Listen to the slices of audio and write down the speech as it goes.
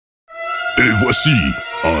Et voici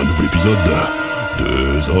un nouvel épisode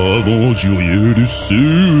des Aventuriers du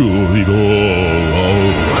Survivaure.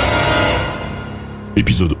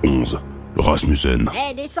 Épisode 11. Rasmussen.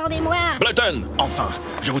 Descendez-moi! Blatton, enfin,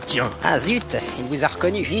 je vous tiens. Ah zut, il vous a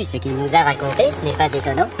reconnu. Vu ce qu'il nous a raconté, ce n'est pas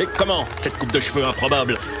étonnant. Et comment cette coupe de cheveux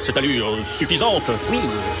improbable, cette allure suffisante? Oui,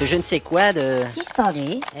 ce je ne sais quoi de...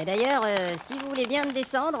 Suspendu. Et d'ailleurs, si vous voulez bien me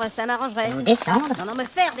descendre, ça m'arrangerait. Vous descendre? Non, me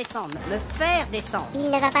faire descendre. Me faire descendre. Il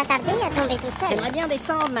ne va pas tarder à tomber tout seul. J'aimerais bien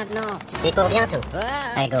descendre maintenant. C'est pour bientôt.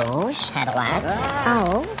 Ah, À gauche, à droite.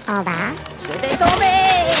 En haut, en bas. je vais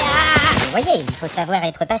tomber. Vous voyez, il faut savoir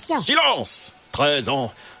être patient. Silence! 13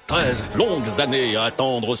 ans, 13 longues années à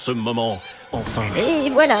attendre ce moment. Enfin. Et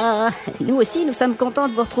voilà. Nous aussi, nous sommes contents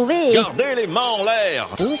de vous retrouver. Gardez les mains en l'air!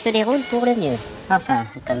 Tout se déroule pour le mieux. Enfin,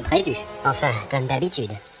 comme prévu. Enfin, comme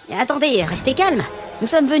d'habitude. Et attendez, restez calme. Nous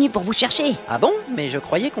sommes venus pour vous chercher. Ah bon? Mais je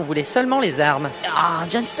croyais qu'on voulait seulement les armes. Ah,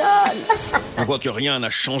 Johnson. On voit que rien n'a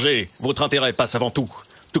changé. Votre intérêt passe avant tout.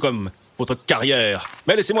 Tout comme votre carrière.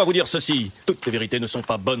 Mais laissez-moi vous dire ceci. Toutes les vérités ne sont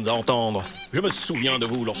pas bonnes à entendre. Je me souviens de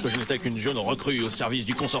vous lorsque je n'étais qu'une jeune recrue au service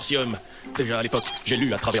du consortium. Déjà à l'époque, j'ai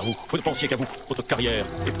lu à travers vous. Vous ne pensiez qu'à vous, votre carrière,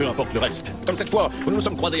 et peu importe le reste. Comme cette fois, où nous nous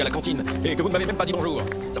sommes croisés à la cantine, et que vous ne m'avez même pas dit bonjour.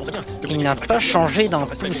 Ça montre bien que vous Il n'a pas changé d'un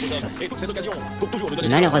pouce. Et toutes ces occasions, pour toujours nous donner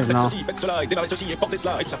Malheureusement. faites ceci, faites cela, et démarrez ceci, et portez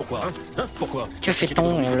cela, et tout ça pourquoi, hein? Pourquoi? Que fait-on?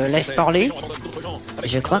 On le laisse parler?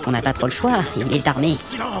 Je crois qu'on n'a pas trop le choix. Il est armé.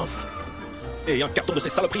 Silence! Et un carton de ces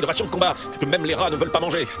saloperies de rations de combat que même les rats ne veulent pas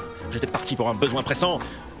manger. J'étais parti pour un besoin pressant.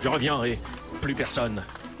 Je reviens et plus personne.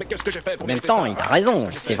 Mais qu'est-ce que j'ai fait pour En même mériter temps, ça? il a raison.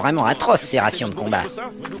 C'est vraiment atroce ces rations de combat.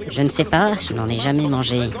 Je ne sais pas, je n'en ai jamais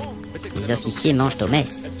mangé. Les officiers mangent aux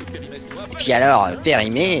messes. Et puis alors,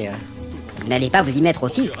 périmé... Vous n'allez pas vous y mettre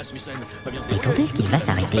aussi? Mais quand est-ce qu'il va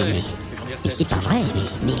s'arrêter? Mais c'est pas vrai,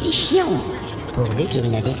 mais il est chiant. Pourvu qu'il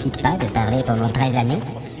ne décide pas de parler pendant 13 années.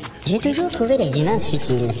 J'ai toujours trouvé les humains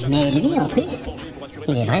futiles. Mais lui, en plus,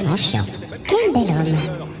 il est vraiment chiant. Quel bel homme.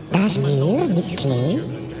 D'âge mûr, musclé.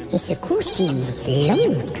 Et ce cou si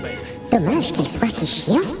long. Dommage qu'il soit si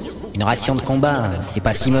chiant. Une ration de combat, c'est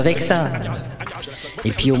pas si mauvais que ça.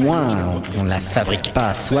 Et puis au moins, on la fabrique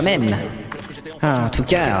pas soi-même. Ah, en tout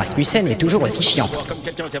cas, Rasmussen est toujours aussi chiant. Comme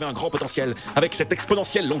quelqu'un qui avait un grand potentiel, avec cette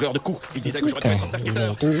exponentielle longueur de cou. Il disait que Dites, j'aurais pu être un il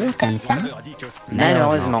basketteur. est toujours comme ça.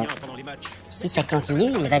 Malheureusement. Si ça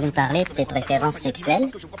continue, il va nous parler de ses préférences sexuelles.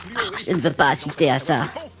 Je ne veux pas assister à ça.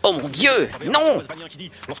 Oh mon Dieu! Non!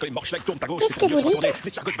 Qu'est-ce que vous dites?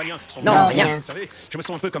 Non, rien. Vous savez, je me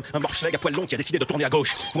sens un peu comme un morcheleg à poil long qui a décidé de tourner à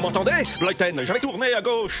gauche. Vous m'entendez, Blyton? J'avais tourné à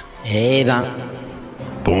gauche. Eh ben...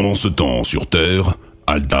 Pendant ce temps, sur Terre,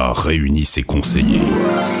 Alda réunit ses conseillers.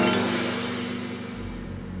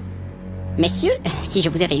 Messieurs, si je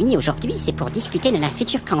vous ai réunis aujourd'hui, c'est pour discuter de la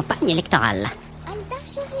future campagne électorale. Alda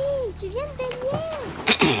chérie, tu viens de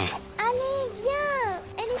baigner. Allez, viens.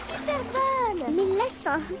 Elle est super bonne. Mais laisse,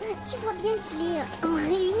 hein. Tu vois bien qu'il est en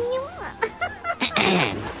réunion.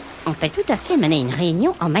 On peut tout à fait mener une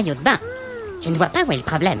réunion en maillot de bain. Je ne vois pas où est le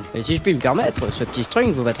problème. Et si je puis me permettre, ce petit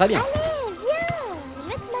string vous va très bien. Allez, viens. Je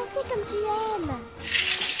vais te masser comme tu aimes.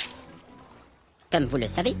 Comme vous le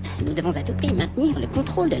savez, nous devons à tout prix maintenir le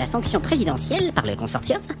contrôle de la fonction présidentielle par le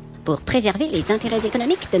consortium pour préserver les intérêts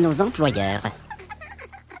économiques de nos employeurs.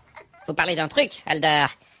 Vous parlez d'un truc, Aldar,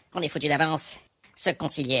 qu'on est foutu d'avance. Ce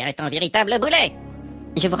conciliaire est un véritable boulet.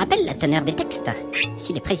 Je vous rappelle la teneur des textes.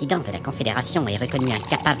 Si le président de la Confédération est reconnu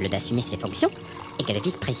incapable d'assumer ses fonctions et que le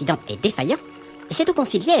vice-président est défaillant, c'est au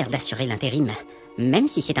conciliaire d'assurer l'intérim, même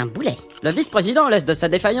si c'est un boulet. Le vice-président laisse de sa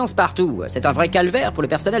défaillance partout. C'est un vrai calvaire pour le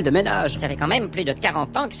personnel de ménage. Ça fait quand même plus de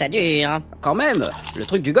 40 ans que ça dure. Quand même, le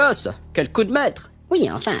truc du gosse. Quel coup de maître. Oui,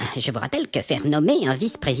 enfin, je vous rappelle que faire nommer un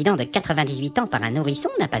vice-président de 98 ans par un nourrisson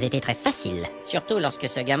n'a pas été très facile. Surtout lorsque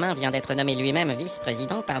ce gamin vient d'être nommé lui-même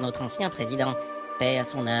vice-président par notre ancien président. Paix à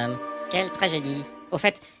son âme. Quelle tragédie. Au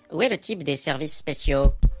fait, où est le type des services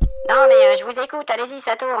spéciaux? Non mais je vous écoute, allez-y,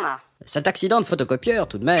 ça tourne. Cet accident de photocopieur,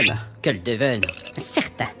 tout de même. Quelle déveine.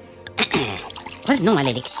 Certes. Revenons à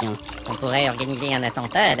l'élection. On pourrait organiser un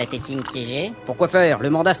attentat à la tétine piégée. Pourquoi faire? Le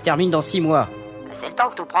mandat se termine dans 6 mois. C'est le temps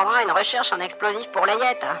que tout prendra une recherche en explosif pour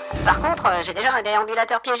Layette. Par contre, j'ai déjà un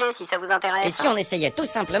déambulateur piégé si ça vous intéresse. Et si on essayait tout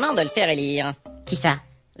simplement de le faire élire? Qui ça?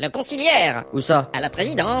 Le conciliaire. Où ça? À la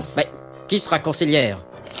présidence. Mais qui sera conciliaire?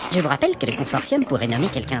 Je vous rappelle que le consortium pourrait nommer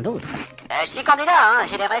quelqu'un d'autre. Je suis candidat,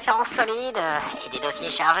 j'ai des références solides et des dossiers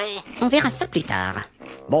chargés. On verra ça plus tard.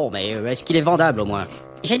 Bon, mais est-ce qu'il est vendable au moins?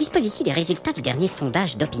 Je dispose ici des résultats du dernier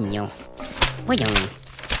sondage d'opinion. Voyons.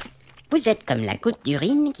 Vous êtes comme la goutte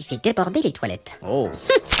d'urine qui fait déborder les toilettes. Oh.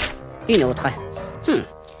 Une autre.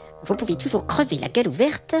 vous pouvez toujours crever la gueule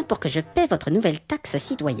ouverte pour que je paie votre nouvelle taxe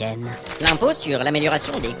citoyenne. L'impôt sur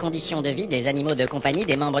l'amélioration des conditions de vie des animaux de compagnie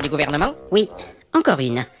des membres du gouvernement? Oui, encore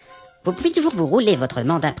une. Vous pouvez toujours vous rouler votre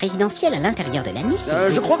mandat présidentiel à l'intérieur de l'anus.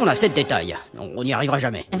 Je crois qu'on a assez de détails. On n'y arrivera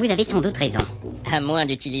jamais. Vous avez sans doute raison. À moins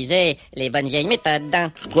d'utiliser les bonnes vieilles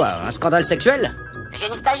méthodes. Quoi, un scandale sexuel? J'ai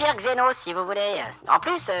une stagiaire Xenos, si vous voulez. En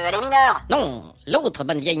plus, elle est mineure. Non, l'autre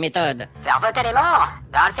bonne vieille méthode. Faire voter les morts?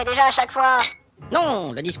 Elle le fait déjà à chaque fois.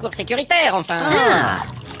 Non, le discours sécuritaire, enfin.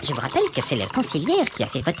 Je vous rappelle que c'est le conciliaire qui a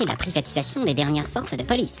fait voter la privatisation des dernières forces de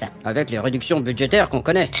police. Avec les réductions budgétaires qu'on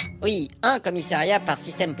connaît. Oui, un commissariat par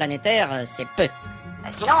système planétaire, c'est peu.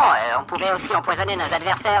 Sinon, on pouvait aussi empoisonner nos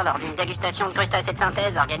adversaires lors d'une dégustation de crustacés de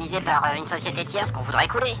synthèse organisée par une société tierce qu'on voudrait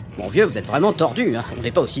couler. Mon vieux, vous êtes vraiment tordu, hein. On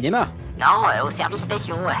n'est pas au cinéma. Non, aux services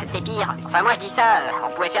spéciaux, c'est pire. Enfin, moi je dis ça,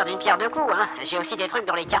 on pouvait faire d'une pierre deux coups, hein. J'ai aussi des trucs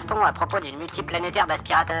dans les cartons à propos d'une multiplanétaire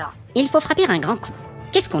d'aspirateurs. Il faut frapper un grand coup.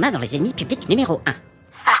 Qu'est-ce qu'on a dans les ennemis publics numéro 1?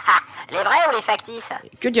 Les vrais ou les factices?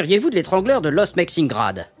 Que diriez-vous de l'étrangleur de Los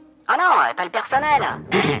Mexingrad? Oh non, pas le personnel.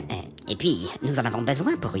 Et puis, nous en avons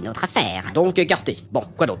besoin pour une autre affaire. Donc écarté. Bon,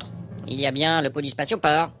 quoi d'autre? Il y a bien le coup du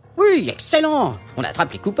spatioport. Oui, excellent. On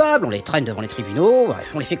attrape les coupables, on les traîne devant les tribunaux,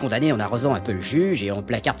 on les fait condamner en arrosant un peu le juge et on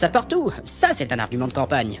placarde ça partout. Ça, c'est un argument de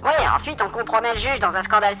campagne. Oui, ensuite on compromet le juge dans un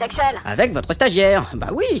scandale sexuel. Avec votre stagiaire. Bah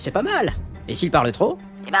oui, c'est pas mal. Et s'il parle trop?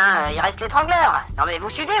 Eh ben, il reste l'étrangleur. Non mais vous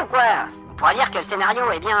suivez ou quoi? On pourra dire que le scénario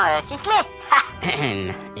est bien ficelé.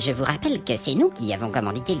 Je vous rappelle que c'est nous qui avons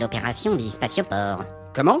commandité l'opération du spatioport.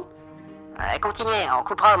 Comment? Continuez, on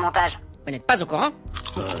coupera au montage. Vous n'êtes pas au courant?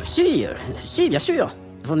 Si, bien sûr.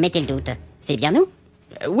 Vous me mettez le doute. C'est bien nous?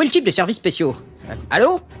 Où est le type de services spéciaux?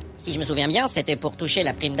 Allô? Si je me souviens bien, c'était pour toucher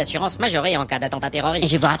la prime d'assurance majorée en cas d'attentat Et terroriste.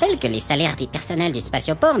 je vous rappelle que les salaires des personnels du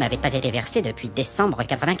spatioport n'avaient pas été versés depuis décembre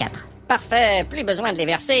 84. Parfait, plus besoin de les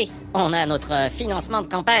verser. On a notre financement de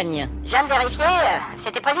campagne. Je viens de vérifier,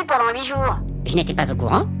 c'était prévu pendant 8 jours. Je n'étais pas au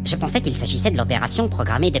courant. Je pensais qu'il s'agissait de l'opération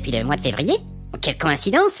programmée depuis le mois de février. Quelle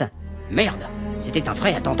coïncidence! Merde, c'était un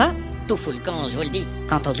vrai attentat? Tout fout le camp, je vous le dis.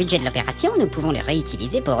 Quant au budget de l'opération, nous pouvons le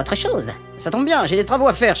réutiliser pour autre chose. Ça tombe bien, j'ai des travaux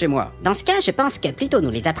à faire chez moi. Dans ce cas, je pense que plus tôt nous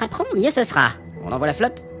les attraperons, mieux ce sera. On envoie la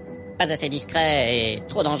flotte? Pas assez discret et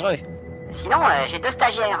trop dangereux. Sinon, j'ai 2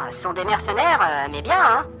 stagiaires. Ce sont des mercenaires, mais bien,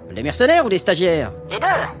 hein. Des mercenaires ou des stagiaires? Les deux,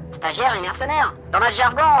 stagiaires et mercenaires. Dans notre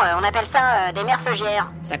jargon, on appelle ça des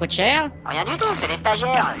mercegières. Ça coûte cher? Rien du tout, c'est les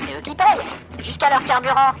stagiaires, c'est eux qui payent. Jusqu'à leur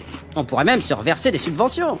carburant. On pourrait même se reverser des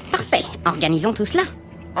subventions. Parfait, organisons tout cela.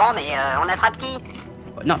 Bon, mais on attrape qui?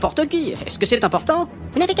 N'importe qui. Est-ce que c'est important?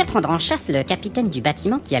 Vous n'avez qu'à prendre en chasse le capitaine du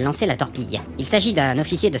bâtiment qui a lancé la torpille. Il s'agit d'un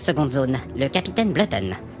officier de seconde zone, le capitaine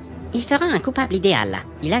Blutton. Il fera un coupable idéal.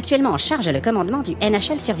 Il a actuellement en charge le commandement du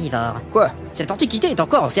NHL Survivaure. Quoi? Cette antiquité est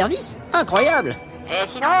encore en service? Incroyable! Et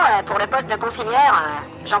sinon, pour le poste de conciliaire,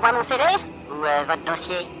 j'envoie mon CV? Ou votre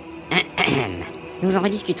dossier? Nous en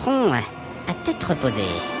rediscuterons à tête reposée.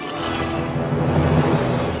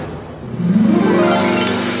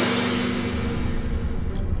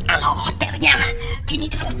 Alors, Terrien, tu n'es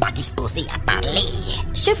toujours pas disposé à parler.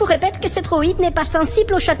 Je vous répète que ce droïde n'est pas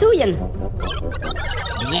sensible aux chatouilles.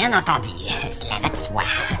 Bien entendu, cela va de soi.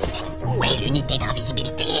 Où est l'unité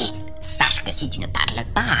d'invisibilité? Sache que si tu ne parles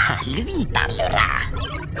pas, lui parlera.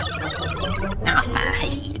 Enfin,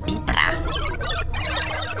 il bipera.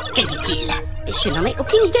 Que dit-il? Je n'en ai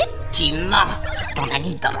aucune idée. Tu mens. Ton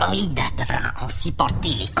ami droïde devra en supporter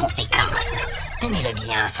les conséquences. Tenez-le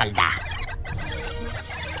bien, soldat.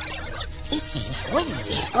 Ici, oui,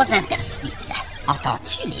 aux interstices.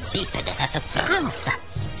 Entends-tu les bips de sa souffrance?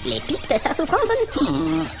 Les pics de sa souffrance?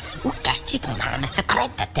 Où caches-tu ton arme secrète,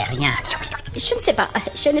 Terrien? Je ne sais pas.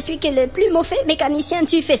 Je ne suis que le plus mauvais mécanicien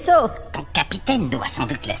du faisceau. Ton capitaine doit sans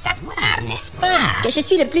doute le savoir, n'est-ce pas? Que je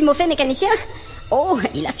suis le plus mauvais mécanicien? Oh,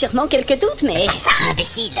 il a sûrement quelques doutes, mais... Pas ça,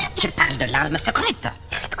 imbécile. Je parle de l'arme secrète.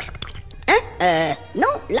 Non,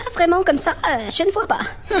 là, vraiment, comme ça, je ne vois pas.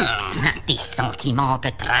 Tes sentiments te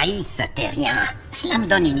trahissent, Terrien. Cela me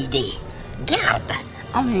donne une idée. Garde,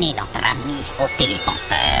 emmenez notre ami au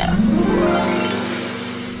téléporteur.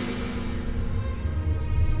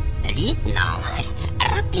 Lieutenant,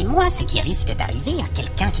 rappelez-moi ce qui risque d'arriver à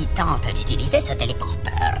quelqu'un qui tente d'utiliser ce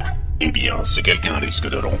téléporteur. Eh bien, ce quelqu'un risque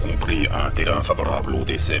de rencontrer un terrain favorable au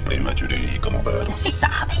décès prématuré, commandeur. C'est ça,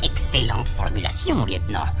 excellente formulation,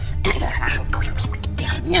 lieutenant.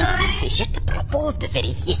 Terrien, je te propose de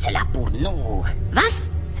vérifier cela pour nous. Was?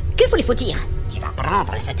 Que voulez-vous dire? Tu vas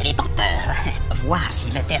prendre ce téléporteur, voir si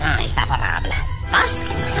le terrain est favorable. Was?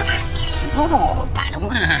 Oh, pas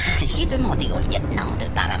loin. J'ai demandé au lieutenant de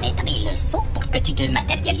paramétrer le saut pour que tu te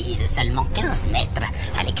matérialises seulement 15 mètres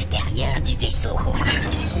à l'extérieur du vaisseau.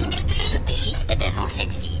 Juste devant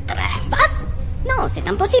cette vitre. Passe? Non, c'est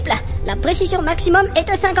impossible. La précision maximum est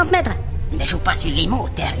de 50 mètres. Ne joue pas sur les mots,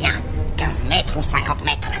 terrien. 15 mètres ou 50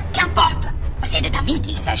 mètres, qu'importe. C'est de ta vie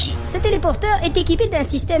qu'il s'agit. Ce téléporteur est équipé d'un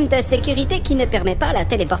système de sécurité qui ne permet pas la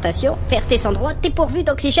téléportation vers tes endroits dépourvus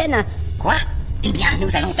d'oxygène. Quoi? Eh bien,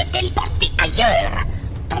 nous allons te téléporter ailleurs.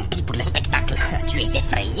 Tant pis pour le spectacle. Tu es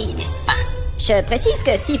effrayé, n'est-ce pas? Je précise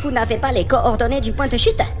que si vous n'avez pas les coordonnées du point de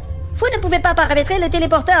chute, vous ne pouvez pas paramétrer le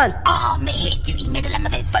téléporteur. Oh, mais tu y mets de la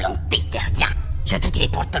mauvaise volonté, terrien. Je te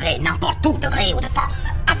téléporterai n'importe où de vrai ou de force,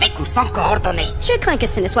 avec ou sans coordonnées. Je crains que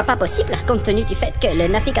ce ne soit pas possible, compte tenu du fait que le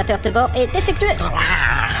navigateur de bord est défectueux.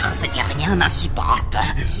 Ah, ce terrien m'insupporte.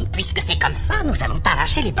 Puisque c'est comme ça, nous allons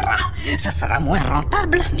t'arracher les bras. Ça sera moins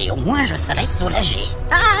rentable, mais au moins je serai soulagé.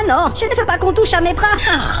 Ah non, je ne veux pas qu'on touche à mes bras.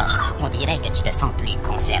 Ah, on dirait que tu te sens plus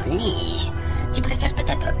concerné. Tu préfères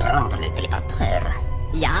peut-être prendre le téléporteur.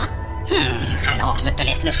 Ja? Alors je te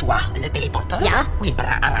laisse le choix. Le téléporteur Ja? ou les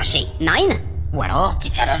bras arrachés? Nein? Ou alors tu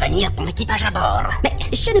fais revenir ton équipage à bord. Mais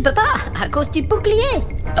je ne peux pas, à cause du bouclier.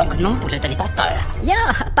 Donc non pour le téléporteur. Ja,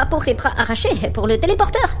 pas pour les bras arrachés, pour le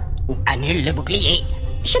téléporteur. Ou annule le bouclier.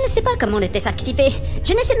 Je ne sais pas comment le désactiver.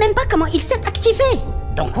 Je ne sais même pas comment il s'est activé.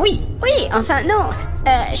 Donc oui. Oui, enfin non.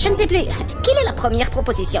 Je ne sais plus. Quelle est la première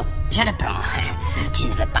proposition? Je le prends. Tu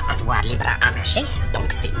ne veux pas avoir les bras arrachés, donc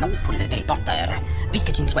c'est non pour le téléporteur,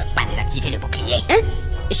 puisque tu ne souhaites pas désactiver le bouclier. Hein?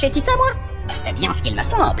 J'ai dit ça, moi? C'est bien ce qu'il me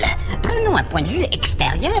semble. Prenons un point de vue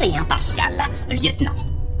extérieur et impartial. Lieutenant.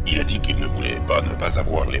 Il a dit qu'il ne voulait pas ne pas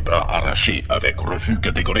avoir les bras arrachés, avec refus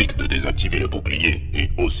catégorique de désactiver le bouclier, et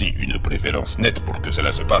aussi une préférence nette pour que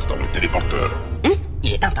cela se passe dans le téléporteur. Hein?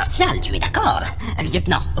 Il est impartial, tu es d'accord?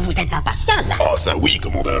 Lieutenant, vous êtes impartial? Ah ça oui,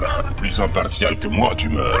 commandeur. Plus impartial que moi, tu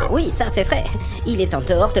meurs. Oui, ça c'est vrai. Il est en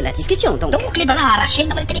dehors de la discussion, donc... Donc les bras arrachés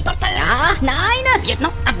dans le téléporteur. Ah, nein!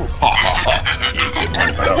 Lieutenant, à vous. Il fait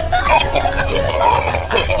mal, malin.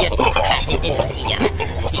 Lieutenant, arrêtez de rire.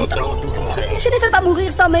 C'est trop douloureux. Je ne veux pas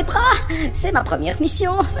mourir sans mes bras. C'est ma première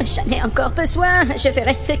mission. J'en ai encore besoin. Je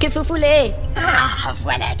ferai ce que vous voulez. Ah,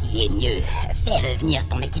 voilà qui est mieux. Fais revenir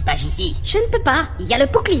ton équipage ici. Je ne peux pas. Il y a le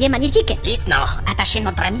bouclier magnétique. Lieutenant, attachez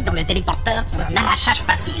notre ami dans le téléporteur pour un arrachage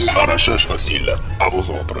facile. Arrachage facile. À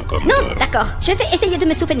vos ordres, commandeur. Non, d'accord. Je vais essayer de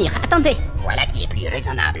me souvenir. Attendez. Voilà qui est plus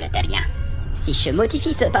raisonnable, terrien. Si je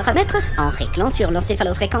modifie ce paramètre, en réglant sur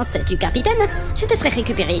l'encéphalofréquence du capitaine, je devrais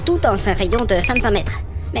récupérer tout dans un rayon de 25 mètres.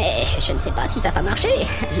 Mais je ne sais pas si ça va marcher.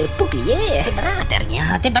 Le bouclier... Tes bras,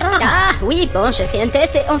 terrien, tes bras. Ah, oui, bon, je fais un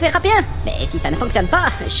test et on verra bien. Mais si ça ne fonctionne pas,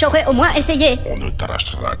 j'aurais au moins essayé. On ne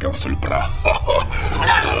t'arrachera qu'un seul bras.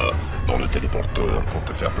 Dans le téléporteur pour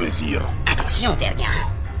te faire plaisir. Attention, terrien.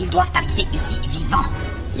 Ils doivent arriver ici vivants.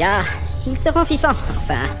 Ya, ils seront vivants.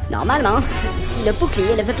 Enfin, normalement, si le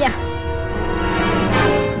bouclier le veut bien.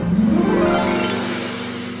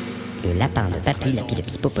 Le lapin de papy, la pile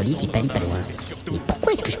pipopoli qui pâlit pas loin. Mais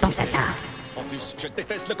pourquoi est-ce que je pense à ça? En plus, je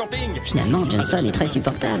déteste le camping. Finalement, Johnson est très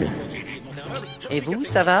supportable. Et vous,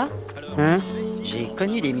 ça va? Hein? J'ai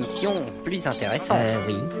connu des missions plus intéressantes.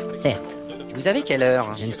 Oui, certes. Vous avez quelle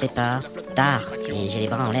heure? Je ne sais pas. Tard, et j'ai les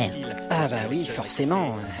bras en l'air. Ah bah oui,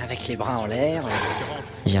 forcément. Avec les bras en l'air...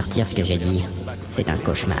 Je retire ce que j'ai dit. C'est un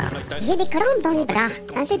cauchemar. J'ai des crampes dans les bras.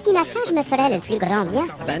 Un petit massage me ferait le plus grand bien.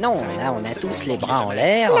 Bah non, là on a tous les bras en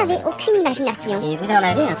l'air. Vous n'avez aucune imagination. Et vous en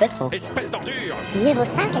avez un peu trop. Espèce d'ordure. Mieux vaut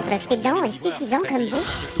ça qu'être pédant et suffisant comme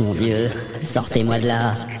vous. Mon Dieu, sortez-moi de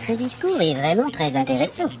là. Ce discours est vraiment très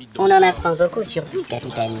intéressant. On en apprend beaucoup sur vous,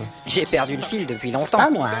 capitaine. J'ai perdu le fil depuis longtemps.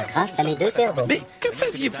 Pas moi, grâce à mes deux cerveaux. Mais que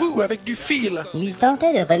faisiez-vous avec du fil? Il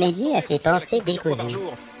tentait de remédier à ses pensées décousues.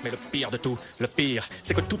 Mais le pire de tout, le pire,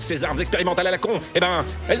 c'est que toutes ces armes expérimentales à la con, eh ben,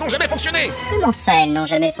 elles n'ont jamais fonctionné. Comment ça, elles n'ont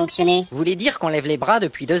jamais fonctionné? Vous voulez dire qu'on lève les bras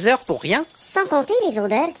depuis 2 heures pour rien? Sans compter les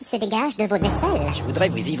odeurs qui se dégagent de vos aisselles. Je voudrais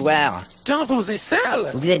vous y voir. Dans vos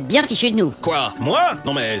aisselles? Vous êtes bien fichus de nous. Quoi? Moi?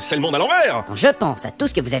 Non mais c'est le monde à l'envers. Quand je pense à tout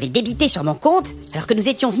ce que vous avez débité sur mon compte, alors que nous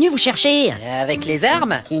étions venus vous chercher. Avec les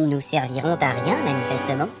armes? Qui ne nous serviront à rien,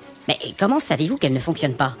 manifestement. Mais comment savez-vous qu'elles ne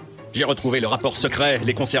fonctionnent pas? J'ai retrouvé le rapport secret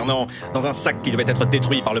les concernant dans un sac qui devait être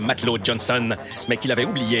détruit par le matelot Johnson, mais qu'il avait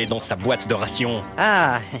oublié dans sa boîte de rations.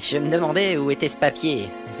 Ah, je me demandais où était ce papier.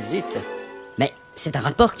 Zut. Mais c'est un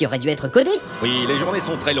rapport qui aurait dû être codé. Oui, les journées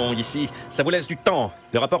sont très longues ici. Ça vous laisse du temps.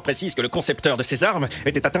 Le rapport précise que le concepteur de ces armes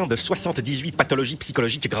était atteint de 78 pathologies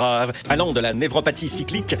psychologiques graves, allant de la névropathie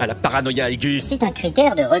cyclique à la paranoïa aiguë. C'est un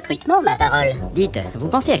critère de recrutement, ma parole. Dites, vous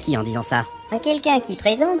pensez à qui en disant ça? à quelqu'un qui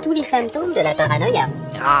présente tous les symptômes de la paranoïa.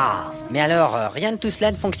 Ah, mais alors, rien de tout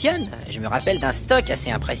cela ne fonctionne. Je me rappelle d'un stock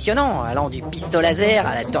assez impressionnant, allant du pistolet laser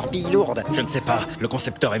à la torpille lourde. Je ne sais pas, le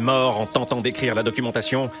concepteur est mort en tentant d'écrire la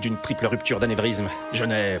documentation d'une triple rupture d'anévrisme. Je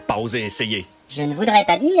n'ai pas osé essayer. Je ne voudrais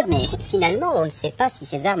pas dire, mais finalement, on ne sait pas si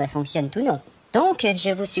ces armes fonctionnent ou non. Donc, je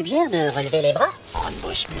vous suggère de relever les bras. On ne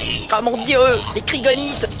bouge plus. Oh mon dieu, les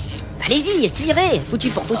crigonites! Allez-y, tirez, foutu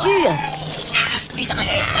pour foutu. Plus un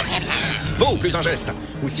geste, très bien. Vous, plus un geste,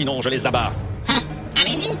 ou sinon je les abats.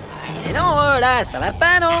 Allez-y. Mais non, là, ça va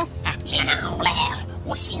pas, non? Les mains en l'air.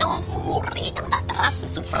 Ou sinon, vous mourrez dans d'atroces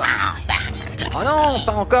souffrances. Oh non,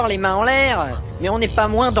 pas encore les mains en l'air. Mais on n'est pas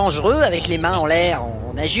moins dangereux avec les mains en l'air.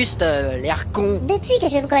 On a juste l'air con. Depuis que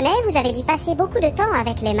je vous connais, vous avez dû passer beaucoup de temps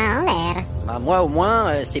avec les mains en l'air. Bah moi au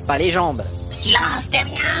moins, c'est pas les jambes. Silence,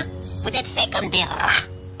 terrien. Vous êtes faits comme des rats.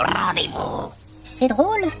 Rendez-vous. C'est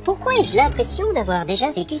drôle, pourquoi ai-je l'impression d'avoir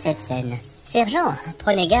déjà vécu cette scène? Sergent,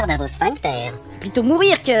 prenez garde à vos sphincters. Plutôt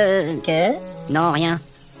mourir que... Que? Non, rien.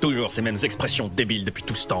 Toujours ces mêmes expressions débiles depuis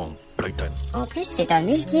tout ce temps, Bleuton. En plus, c'est un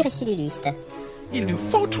multirécidiviste. Il nous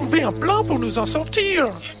faut trouver un plan pour nous en sortir.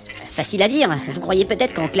 Facile à dire. Vous croyez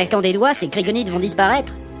peut-être qu'en claquant des doigts, ces crigonites vont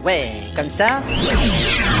disparaître? Ouais, comme ça.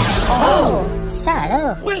 Ça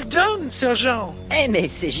alors? Well done, sergent. Eh mais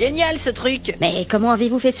c'est génial ce truc. Mais comment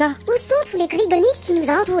avez-vous fait ça? Où sont tous les grigonites qui nous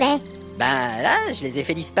entouraient? Ben là, je les ai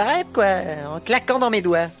fait disparaître quoi, en claquant dans mes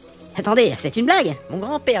doigts. Attendez, c'est une blague? Mon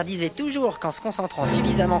grand-père disait toujours qu'en se concentrant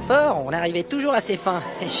suffisamment fort, on arrivait toujours à ses fins.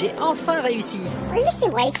 J'ai enfin réussi.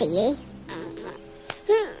 Laissez-moi essayer.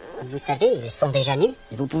 Vous savez, ils sont déjà nus.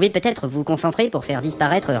 Vous pouvez peut-être vous concentrer pour faire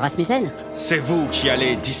disparaître Rasmussen? C'est vous qui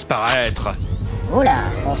allez disparaître. Oh là,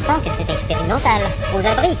 on sent que c'est expérimental. Aux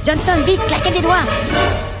abris. Johnson, vite, claquez des doigts!